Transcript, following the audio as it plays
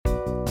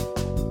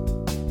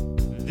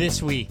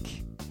This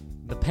week,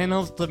 the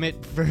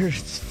penultimate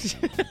verse.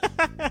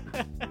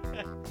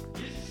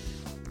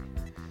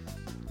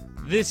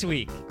 This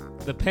week,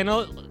 the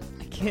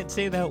I can't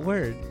say that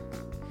word.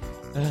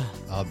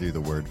 I'll do the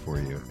word for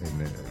you.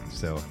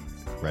 So,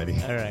 ready?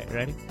 All right,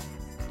 ready?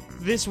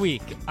 This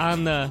week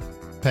on the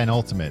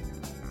Penultimate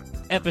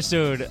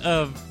episode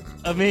of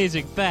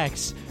Amazing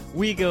Facts,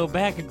 we go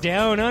back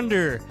down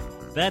under.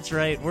 That's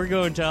right, we're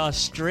going to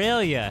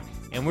Australia,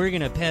 and we're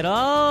gonna pet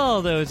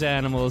all those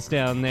animals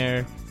down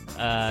there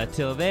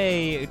till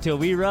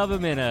we rub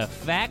them and a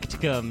fact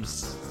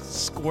comes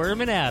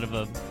squirming out of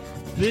them.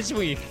 This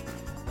week,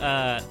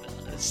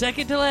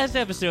 second to last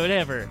episode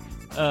ever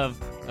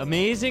of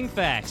Amazing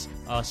Facts,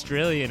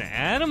 Australian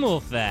Animal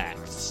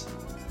Facts.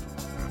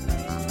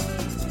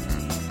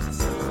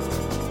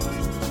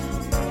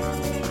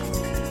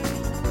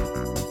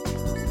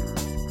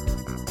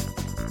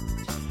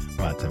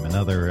 Wow, Tim,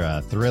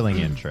 another thrilling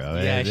intro.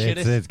 Yeah,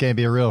 it's going to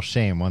be a real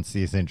shame once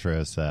these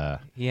intros...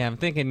 Yeah, I'm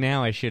thinking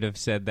now I should have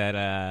said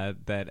that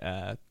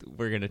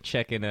we're going to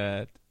check in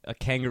a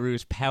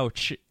kangaroo's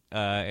pouch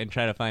and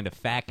try to find a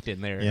fact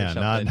in there. Yeah, or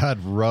something. not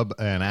rub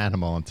an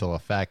animal until a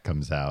fact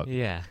comes out.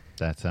 Yeah.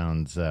 That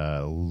sounds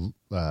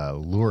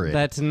lurid.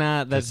 That's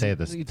not to say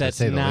the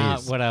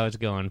least. what I was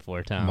going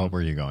for, Tom. What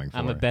were you going for?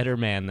 I'm a better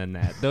man than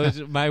that.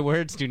 My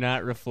words do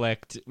not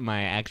reflect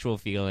my actual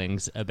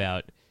feelings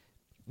about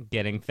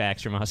getting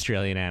facts from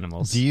Australian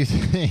animals. Do you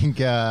think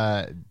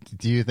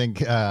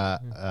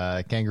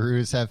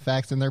kangaroos have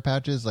facts in their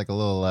pouches, like a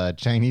little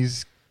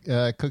Chinese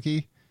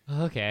cookie?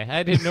 Okay,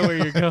 I didn't know where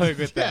you're going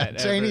with that.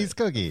 Chinese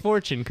cookie.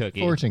 Fortune cookie.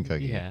 Fortune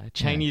cookie. Yeah,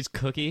 Chinese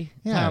cookie.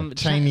 Yeah, Tom,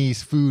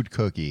 Chinese food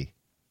cookie.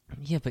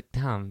 Yeah, but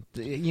Tom,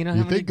 you know how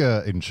You many...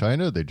 think in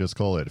China they just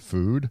call it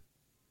food?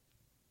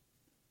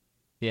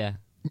 Yeah.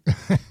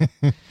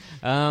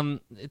 Tom,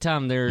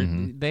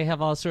 they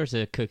have all sorts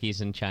of cookies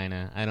in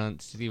China. I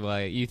don't see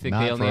why you think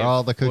Not they only for have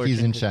all the cookies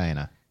fortune in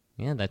China.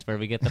 Yeah, that's where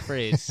we get the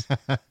phrase.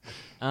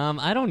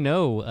 I don't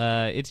know.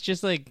 It's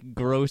just like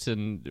gross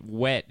and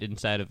wet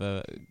inside of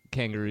a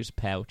kangaroo's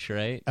pouch,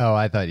 right? Oh,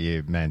 I thought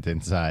you meant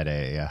inside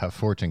a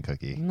fortune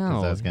cookie. No,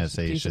 'Cause I was going to it's a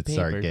say you piece of should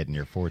start paper. getting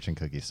your fortune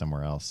cookie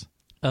somewhere else.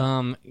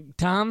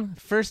 Tom,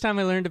 first time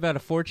I learned about a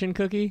fortune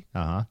cookie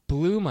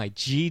blew my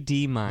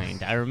GD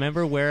mind. I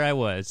remember where I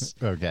was.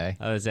 Okay.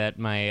 I was at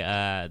my,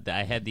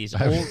 I had these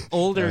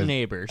older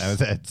neighbors. I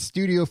was at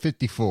Studio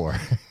 54.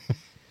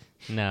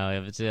 No,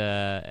 it was,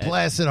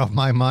 blasting off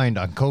my mind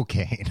on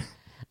cocaine.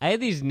 I had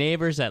these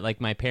neighbors that,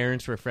 like, my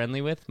parents were friendly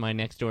with, my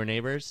next-door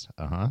neighbors.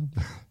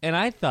 And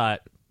I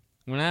thought,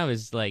 when I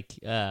was, like,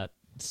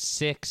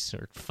 6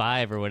 or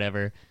 5 or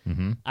whatever,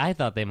 I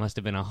thought they must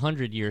have been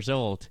 100 years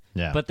old.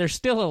 Yeah. But they're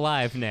still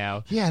alive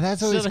now. Yeah,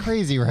 that's always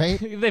crazy, right?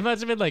 They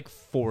must have been, like,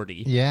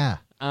 40. Yeah.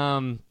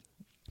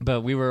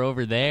 But we were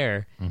over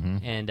there,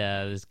 and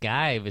this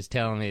guy was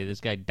telling me,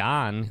 this guy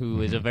Don,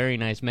 who is a very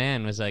nice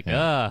man, was like,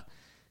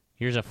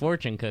 here's a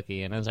fortune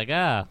cookie. And I was like,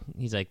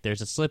 he's like, there's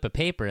a slip of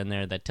paper in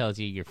there that tells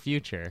you your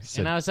future.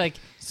 And I was like,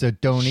 so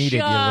don't eat it,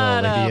 you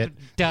shut little up, idiot.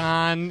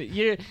 Don.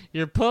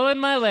 You're pulling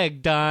my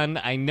leg, Don.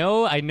 I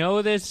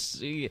know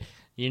this.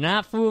 You're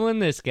not fooling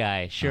this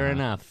guy. Sure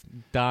enough,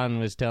 Don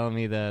was telling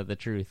me the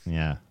truth.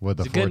 Yeah. What'd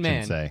the He's a good fortune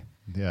man.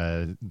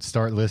 say?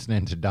 Start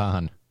listening to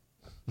Don.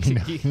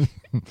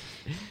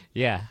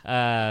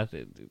 Yeah.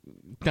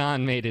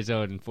 Don made his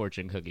own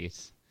fortune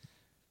cookies.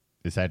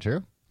 Is that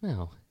true?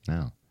 No.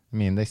 No. I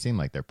mean, they seem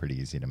like they're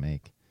pretty easy to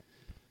make.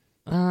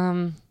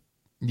 Um.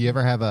 You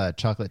ever have a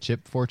chocolate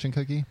chip fortune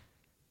cookie?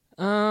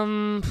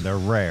 They're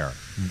rare.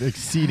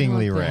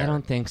 Exceedingly rare. I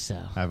don't think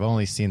so. I've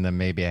only seen them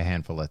maybe a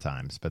handful of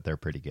times, but they're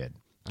pretty good.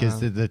 Because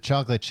the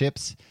chocolate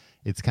chips,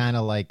 it's kind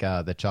of like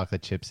the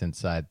chocolate chips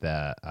inside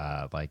the,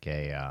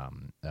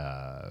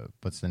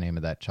 what's the name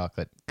of that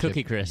chocolate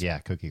Cookie chip? Crisp. Yeah,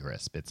 Cookie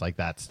Crisp. It's like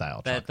that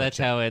style chocolate That's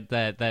chip.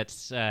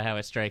 how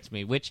it strikes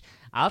me. Which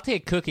I'll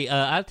take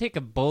I'll take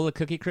a bowl of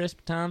Cookie Crisp,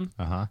 Tom,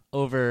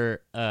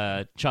 over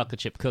chocolate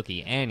chip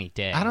cookie any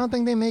day. I don't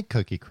think they make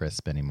Cookie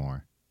Crisp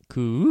anymore.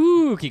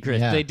 Cookie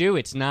Crisp. Yeah. They do.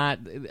 It's not.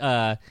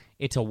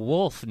 It's a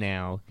wolf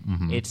now.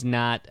 It's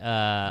not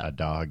A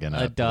dog and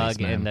a dog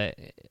policeman.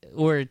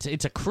 or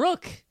it's a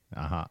crook.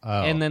 Oh.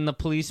 And then the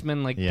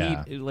policeman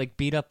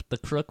beat up the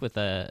crook with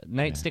a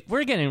nightstick.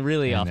 We're getting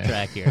really off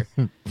track here.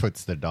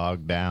 Puts the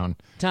dog down.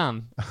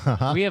 Tom,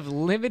 we have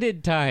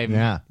limited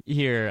time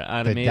here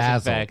on Amazing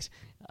Bedazzle. Facts.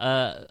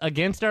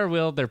 Against our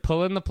will, they're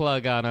pulling the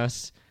plug on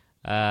us.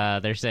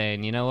 They're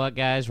saying, you know what,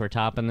 guys, we're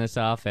topping this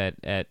off at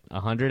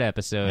 100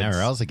 episodes. Yeah,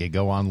 or else it could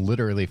go on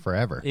literally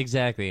forever.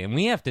 Exactly. And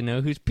we have to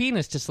know whose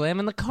penis to slam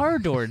in the car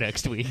door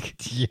next week.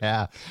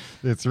 Yeah,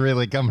 it's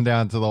really coming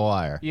down to the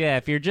wire. Yeah,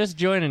 if you're just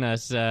joining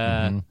us,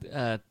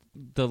 the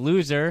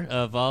loser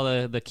of all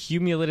the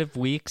cumulative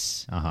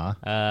weeks,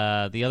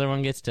 the other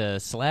one gets to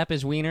slap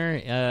his wiener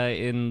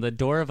in the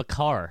door of a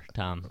car,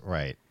 Tom.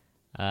 Right.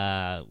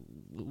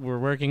 We're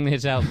working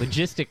this out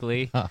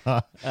logistically.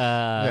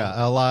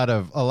 Yeah, a lot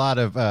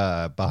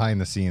of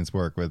behind the scenes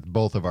work with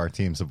both of our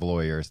teams of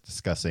lawyers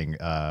discussing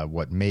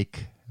what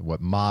make,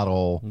 what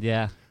model,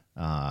 Yeah.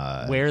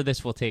 where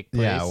this will take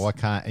place. Yeah, what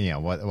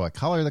kind? What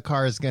color the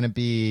car is going to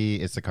be?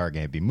 Is the car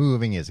going to be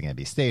moving? Is it going to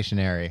be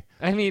stationary?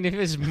 I mean, if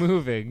it's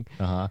moving.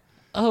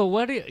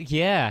 Oh,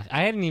 yeah,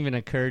 I hadn't even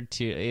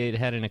it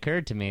hadn't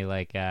occurred to me,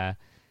 like,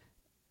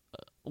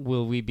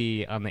 will we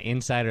be on the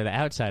inside or the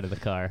outside of the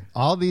car?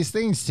 All these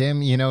things,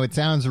 Tim, it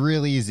sounds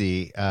real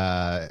easy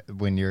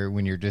when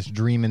you're just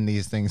dreaming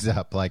these things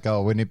up. Like,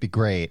 oh, wouldn't it be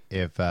great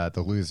if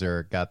the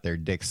loser got their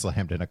dick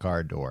slammed in a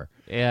car door?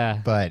 Yeah.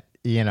 But,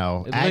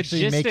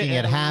 actually making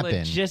it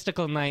happen.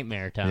 Logistical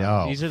nightmare, Tom.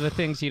 Yo. These are the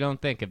things you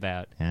don't think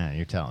about. Yeah,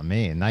 you're telling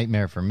me. A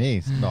nightmare for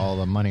me. All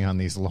the money on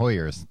these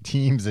lawyers.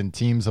 Teams and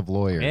teams of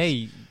lawyers.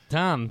 Hey,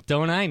 Tom,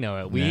 don't I know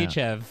it? We each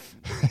have...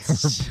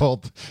 We're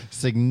both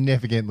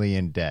significantly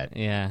in debt.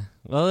 Yeah.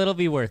 Well, it'll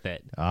be worth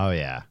it. Oh,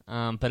 yeah.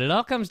 But it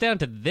all comes down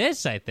to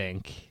this, I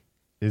think.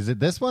 Is it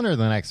this one or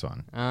the next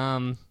one?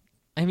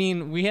 I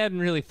mean, we hadn't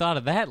really thought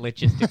of that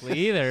logistically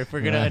either. If we're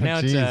going to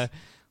announce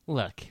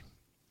look,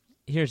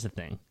 here's the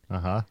thing.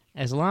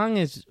 As long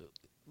as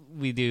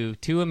we do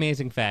 2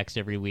 amazing facts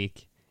every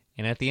week,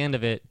 and at the end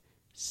of it,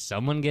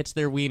 someone gets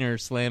their wiener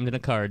slammed in a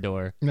car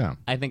door, no,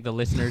 I think the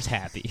listener's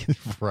happy.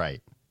 Right.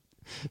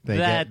 They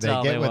That's get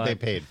all they what want. they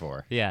paid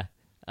for. Yeah.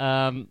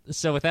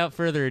 So without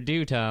further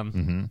ado,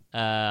 Tom,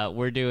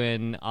 we're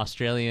doing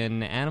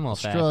Australian animal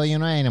facts.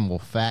 Australian animal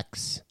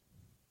facts.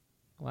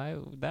 Why?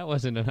 That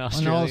wasn't an An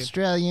Australian.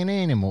 Australian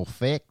animal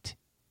fact.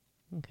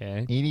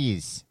 Okay. It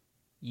is.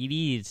 It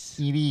is.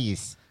 It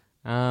is.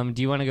 Do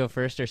you want to go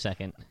first or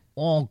second?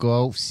 I'll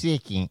go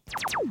second.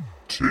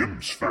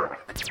 Tim's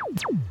fact.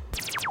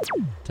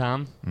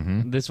 Tom,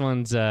 this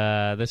one's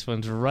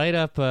right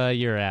up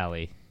your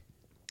alley.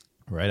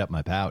 Right up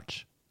my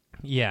pouch.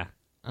 Yeah.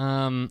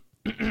 Do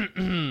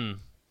you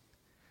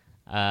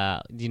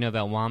know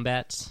about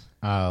wombats?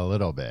 A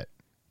little bit.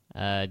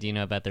 Do you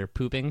know about their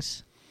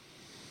poopings?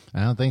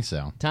 I don't think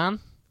so.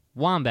 Tom,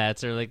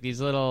 wombats are like these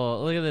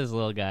little. Look at this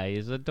little guy.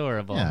 He's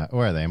adorable. Yeah.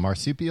 Where are they?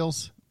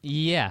 Marsupials?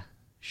 Yeah.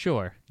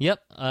 Sure.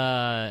 Yep.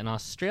 An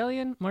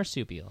Australian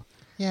marsupial.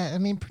 Yeah, I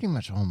mean, pretty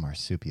much all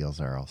marsupials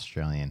are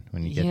Australian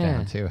when you get Yeah.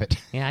 down to it.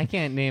 Yeah, I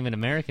can't name an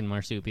American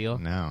marsupial.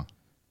 No.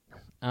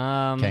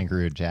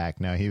 Kangaroo Jack.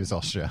 No, he was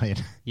Australian.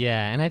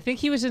 Yeah, and I think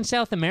he was in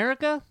South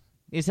America.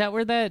 Is that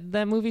where that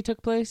movie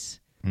took place?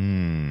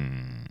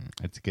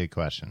 That's a good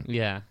question.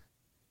 Yeah.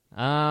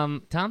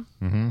 Tom?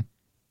 Mm-hmm.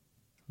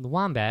 The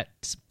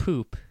wombat's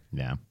poop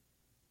Yeah.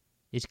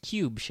 is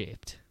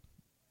cube-shaped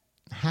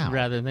How?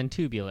 rather than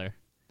tubular.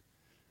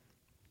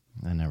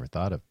 I never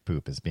thought of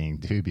poop as being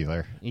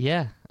tubular.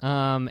 Yeah.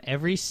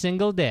 Every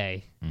single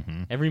day,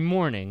 every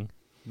morning,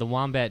 the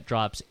wombat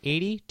drops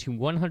 80 to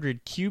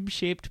 100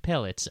 cube-shaped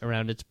pellets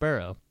around its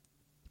burrow,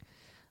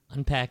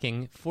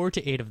 unpacking 4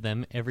 to 8 of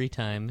them every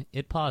time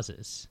it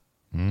pauses.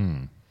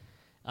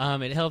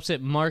 It helps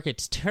it mark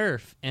its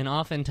turf, and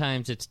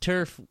oftentimes its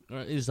turf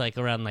is like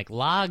around like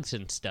logs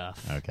and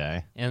stuff.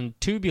 Okay. And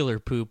tubular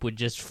poop would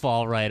just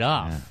fall right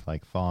off. Yeah,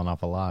 like falling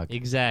off a log.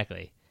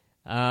 Exactly.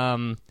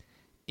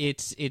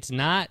 It's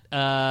not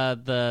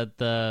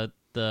the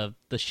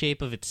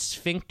shape of its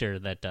sphincter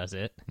that does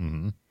it.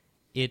 Mm-hmm.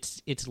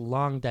 It's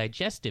long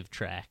digestive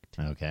tract.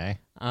 Okay.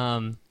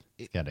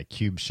 It's got a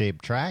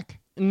cube-shaped track?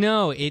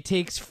 No, it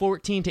takes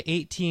 14 to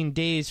 18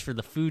 days for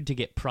the food to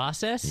get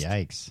processed.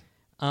 Yikes.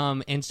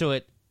 And so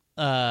it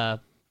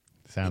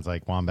Sounds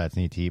like wombats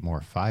need to eat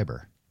more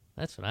fiber.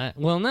 that's what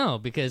well, no,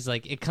 because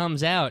like it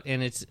comes out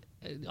and it's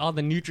all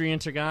the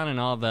nutrients are gone and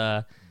all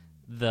the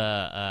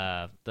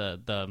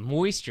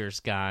moisture's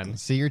gone.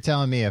 So you're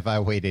telling me if I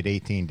waited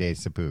 18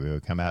 days to poop, it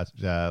would come out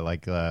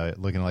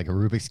looking like a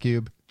Rubik's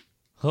Cube?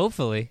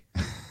 Hopefully,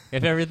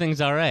 if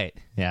everything's all right.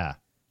 Yeah.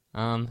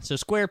 So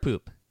square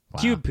poop,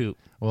 Wow. cube poop.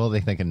 What are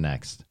they thinking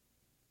next?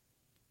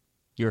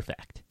 Your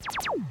fact.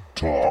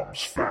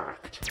 Tom's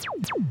fact.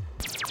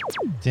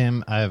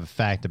 Tim, I have a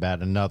fact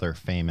about another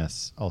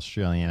famous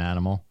Australian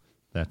animal.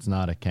 That's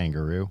not a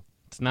kangaroo.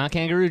 It's not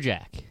Kangaroo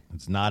Jack.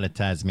 It's not a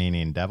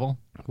Tasmanian devil.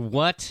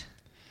 What?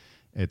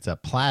 It's a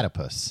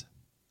platypus.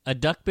 A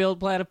duck-billed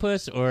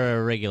platypus or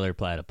a regular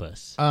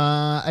platypus?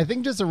 I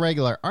think just a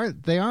regular.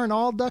 They aren't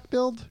all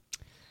duck-billed?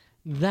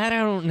 That I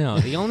don't know.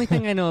 The only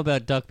thing I know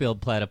about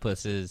duck-billed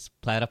platypus is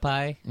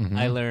platypi.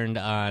 I learned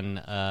on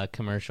a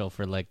commercial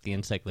for like the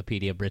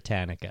Encyclopedia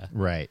Britannica.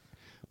 Right.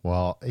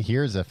 Well,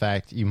 here's a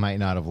fact you might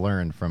not have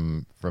learned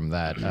from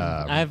that.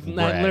 I've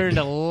rag. learned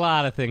a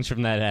lot of things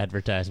from that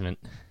advertisement.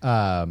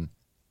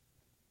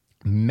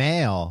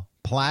 Male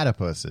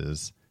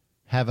platypuses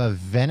have a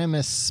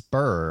venomous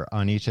spur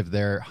on each of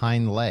their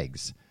hind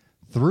legs,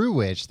 through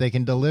which they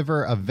can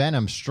deliver a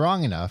venom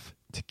strong enough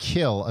to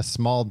kill a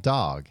small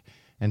dog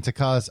and to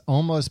cause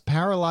almost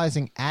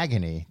paralyzing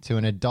agony to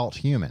an adult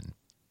human.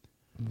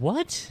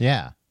 What?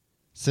 Yeah.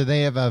 So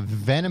they have a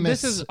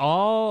venomous... This is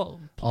all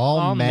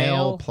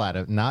male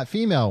platypus, not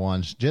female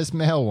ones, just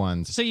male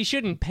ones. So you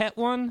shouldn't pet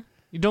one?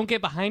 You don't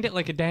get behind it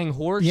like a dang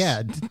horse?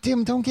 Yeah,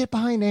 Tim, don't get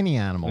behind any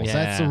animals. Yeah.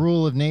 That's the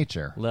rule of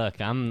nature.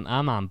 Look, I'm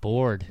on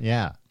board.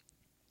 Yeah.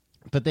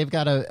 But they've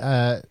got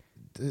a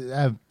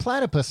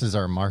platypuses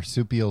are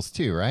marsupials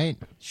too, right?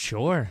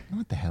 Sure.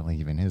 What the hell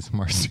even is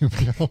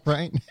marsupial,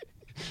 right?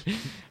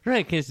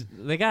 Right, because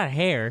they got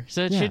hair,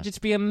 so it Yeah. should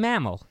just be a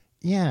mammal.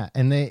 Yeah,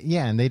 and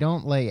they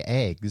don't lay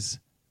eggs.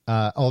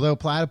 Although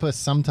platypus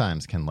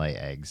sometimes can lay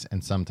eggs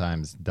and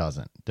sometimes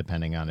doesn't,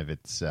 depending on if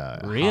it's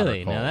hot or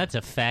Really? cold. Now that's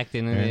a fact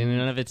in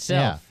and of Yeah,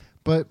 itself.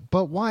 but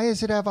why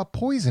does it have a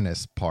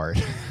poisonous part?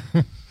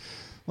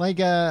 Like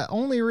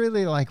only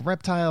really like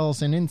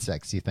reptiles and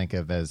insects you think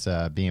of as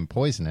being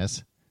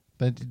poisonous.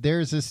 But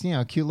there's this,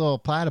 cute little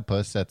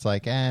platypus that's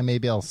like,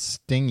 maybe I'll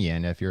sting you,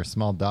 and if you're a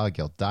small dog,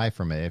 you'll die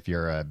from it. If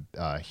you're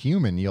a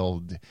human,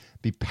 you'll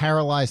be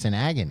paralyzed in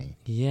agony.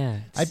 Yeah.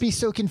 I'd be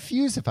so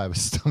confused if I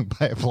was stung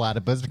by a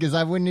platypus because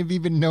I wouldn't have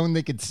even known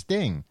they could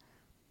sting.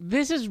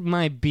 This is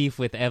my beef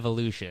with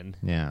evolution.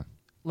 Yeah.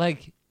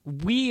 Like,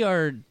 we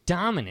are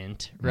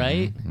dominant,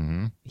 right?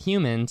 Mm-hmm.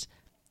 Humans.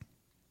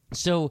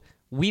 So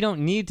we don't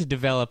need to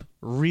develop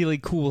really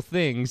cool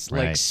things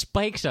like Right.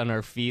 spikes on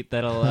our feet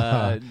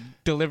that'll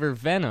deliver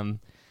venom.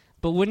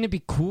 But wouldn't it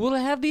be cool to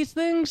have these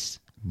things?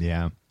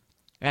 Yeah.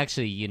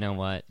 Actually, you know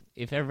what?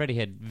 If everybody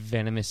had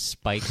venomous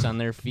spikes on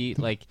their feet,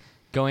 like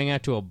going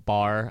out to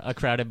a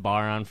crowded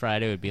bar on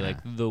Friday would be like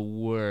the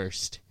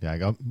worst. Yeah, I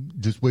go,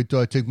 just wait till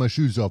I take my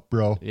shoes off,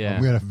 bro. Yeah.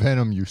 I'm going to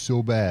venom you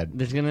so bad.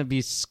 There's going to be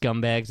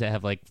scumbags that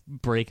have like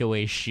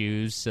breakaway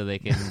shoes so they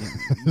can.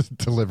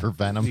 Deliver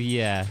venom.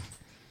 Yeah.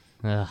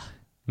 Ugh,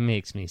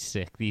 makes me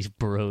sick. These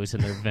bros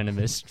and their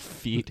venomous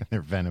feet.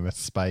 They're venomous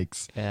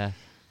spikes. Yeah.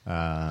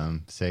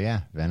 So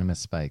yeah, venomous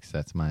spikes.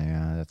 That's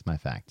my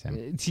fact,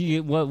 Tim. See,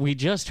 what we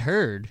just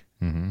heard,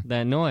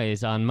 that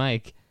noise on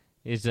mic,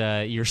 is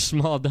your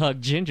small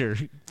dog Ginger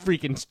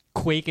freaking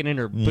quaking in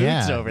her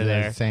boots over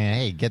they're there. saying,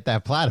 "Hey, get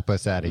that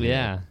platypus out of here."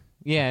 Yeah.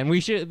 Yeah, and we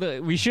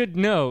should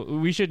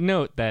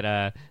note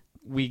that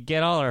we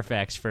get all our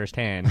facts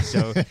firsthand.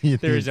 So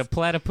there is a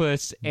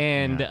platypus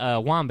and a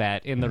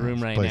wombat in the room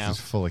This right place now. is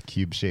full of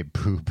cube-shaped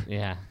poop.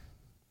 Yeah.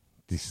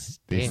 These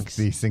Stinks.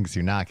 things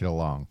do not get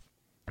along.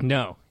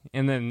 No.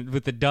 And then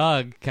with the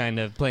dog kind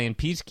of playing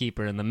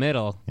peacekeeper in the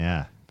middle.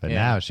 Yeah, but Yeah.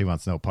 now she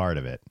wants no part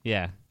of it.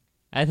 Yeah.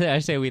 I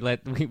say we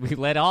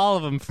let all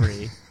of them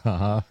free.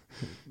 Uh-huh.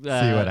 See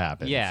what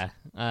happens. Yeah,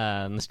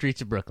 in the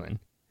streets of Brooklyn.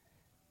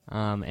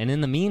 And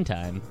in the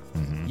meantime,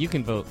 you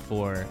can vote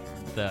for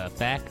the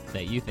fact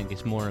that you think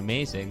is more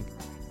amazing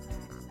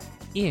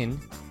in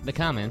the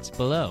comments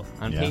below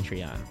on Yeah.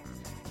 Patreon.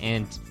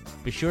 And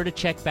be sure to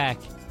check back.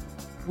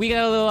 We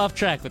got a little off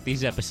track with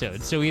these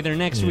episodes, so either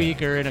next Yeah.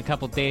 week or in a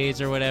couple days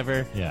or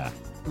whatever. Yeah.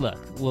 Look,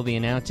 we'll be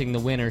announcing the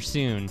winner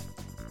soon.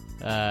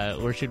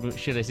 Or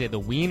should I say the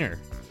wiener?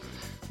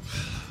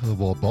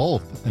 Well,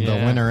 both. And Yeah.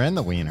 the winner and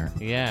the wiener.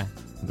 Yeah.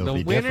 They'll the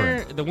be winner,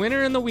 different. the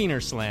winner in the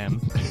wiener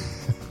slam.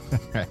 All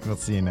right, we'll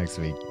see you next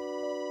week.